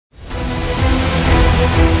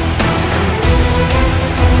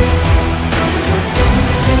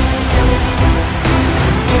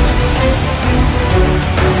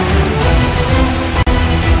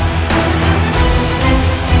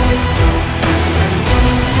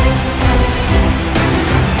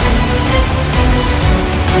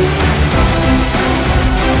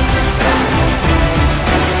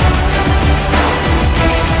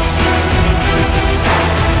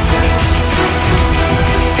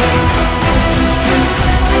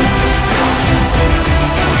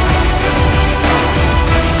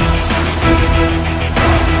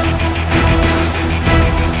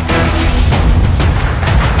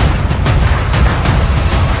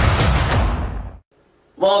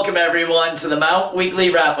Welcome everyone to the Mount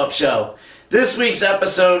Weekly Wrap-Up Show. This week's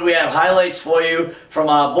episode we have highlights for you from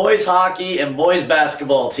our boys hockey and boys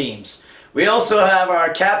basketball teams. We also have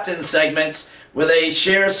our captain segments where they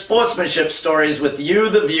share sportsmanship stories with you,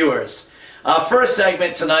 the viewers. Our first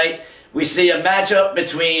segment tonight, we see a matchup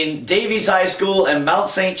between Davies High School and Mount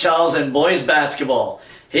St. Charles in boys basketball.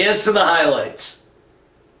 Here's to the highlights.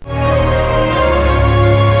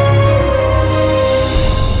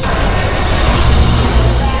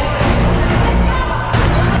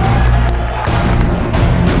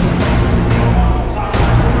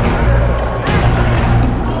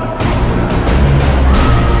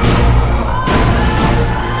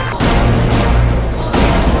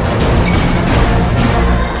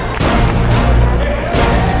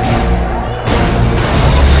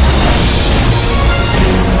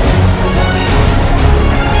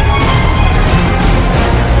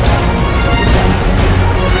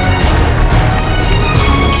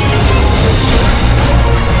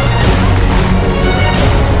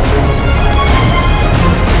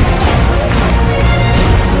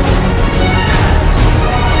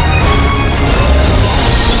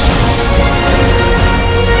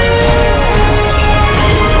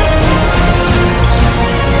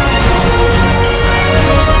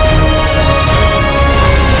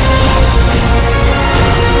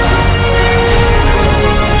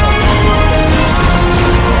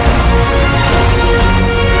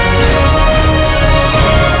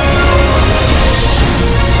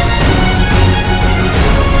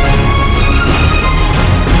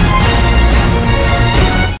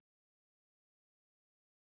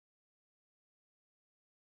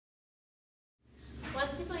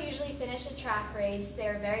 Once people usually finish a track race, they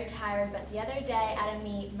are very tired, but the other day at a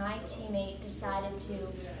meet, my teammate decided to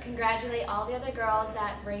congratulate all the other girls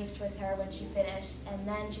that raced with her when she finished, and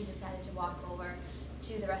then she decided to walk over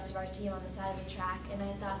to the rest of our team on the side of the track, and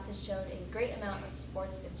I thought this showed a great amount of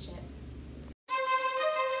sportsmanship.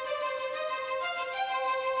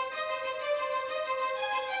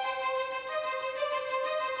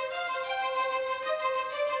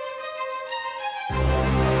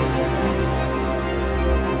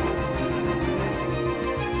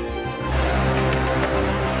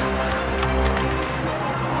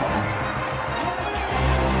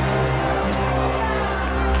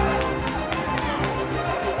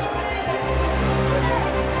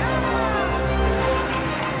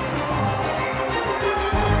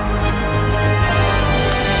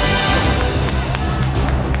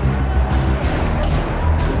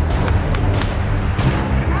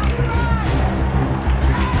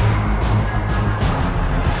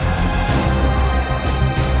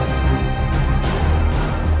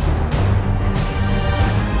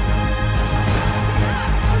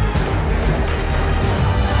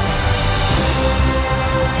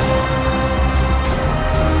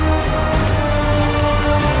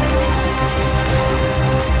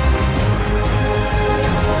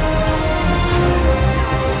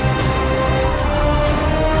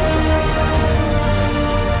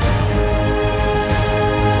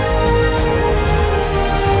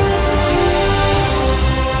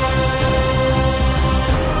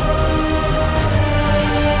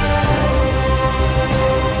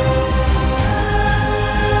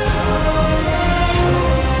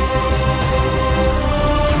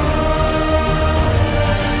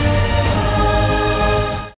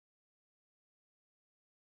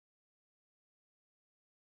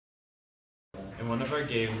 In one of our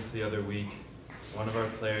games the other week, one of our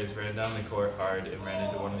players ran down the court hard and ran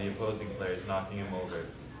into one of the opposing players, knocking him over,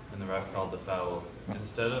 and the ref called the foul.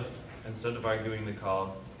 Instead of arguing the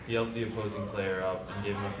call, he helped the opposing player up and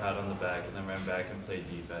gave him a pat on the back and then ran back and played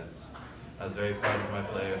defense. I was very proud of my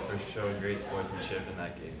player for showing great sportsmanship in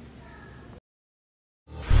that game.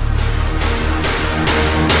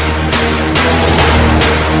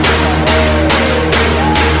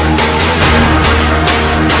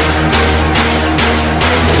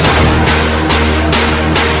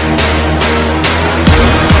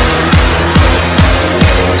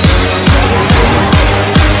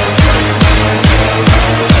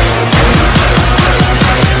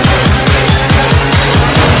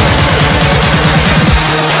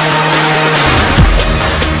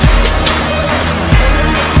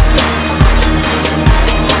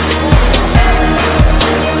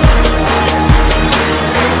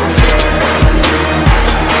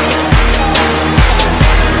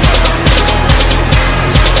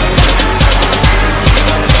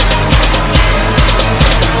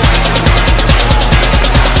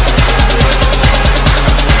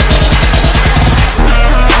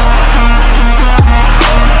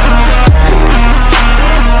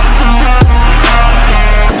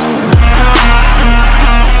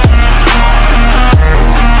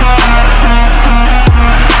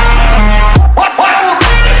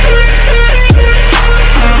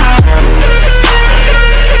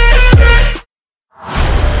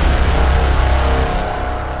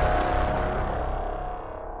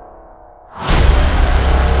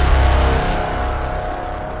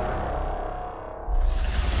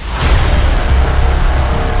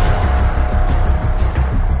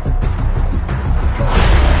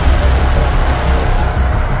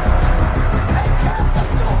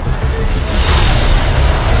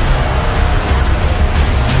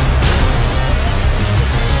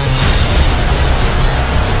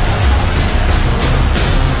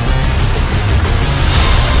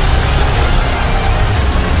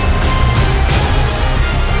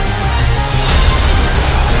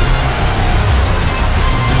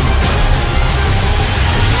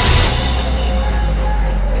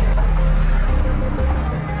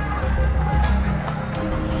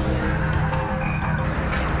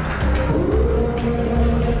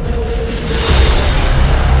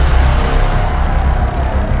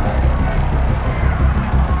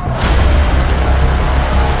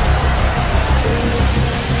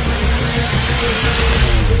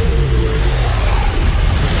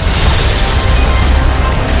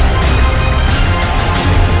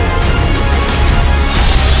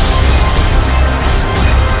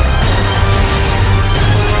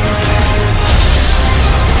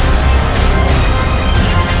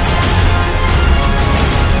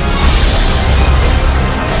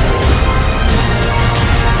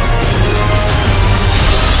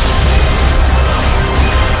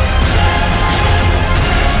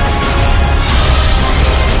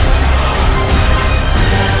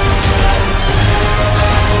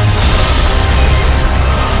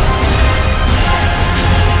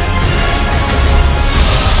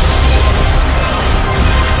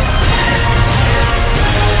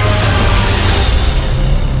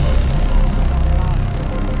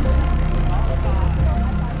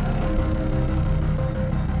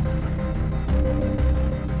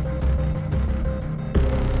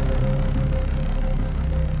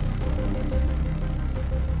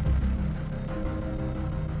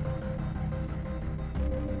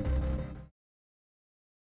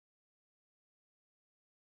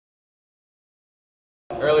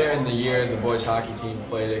 the year, the boys hockey team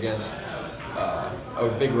played against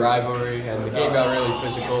a big rivalry, and the game got really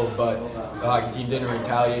physical, but the hockey team didn't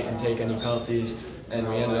retaliate and take any penalties, and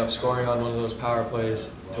we ended up scoring on one of those power plays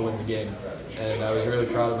to win the game. And I was really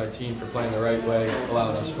proud of my team for playing the right way,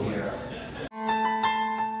 allowing us to win.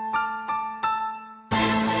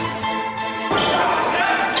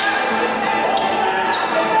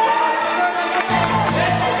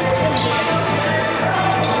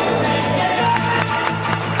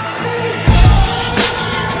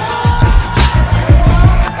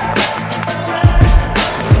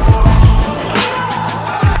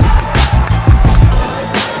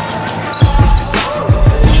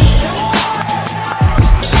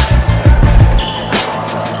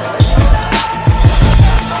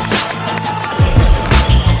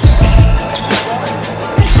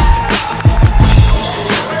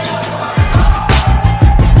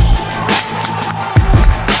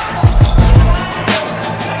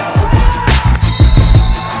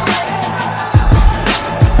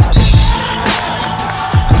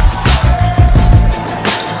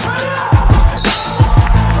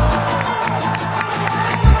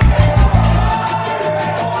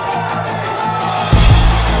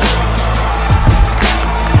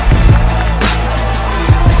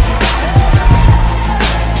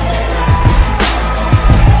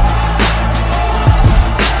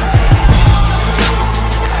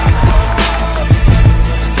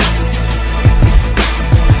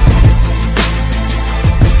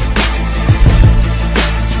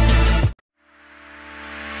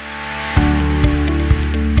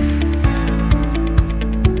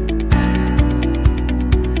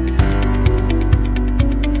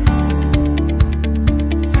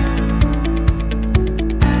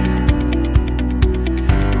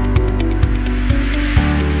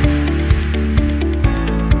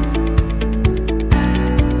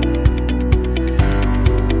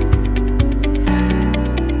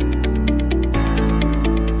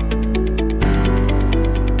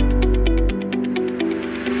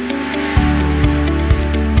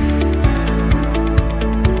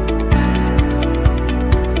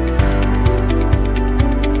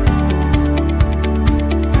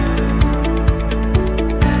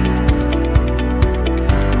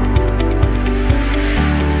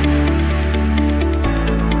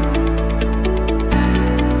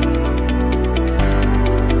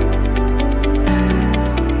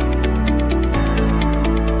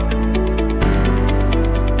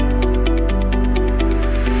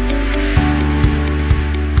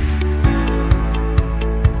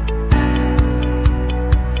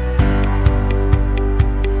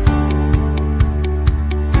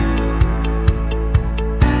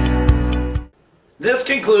 This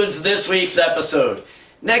concludes this week's episode.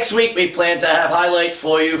 Next week we plan to have highlights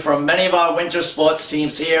for you from many of our winter sports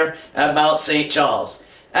teams here at Mount St. Charles.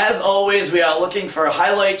 As always, we are looking for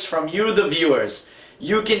highlights from you, the viewers.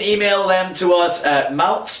 You can email them to us at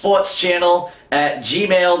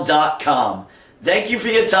mountsportschannel@gmail.com. Thank you for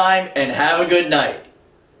your time and have a good night.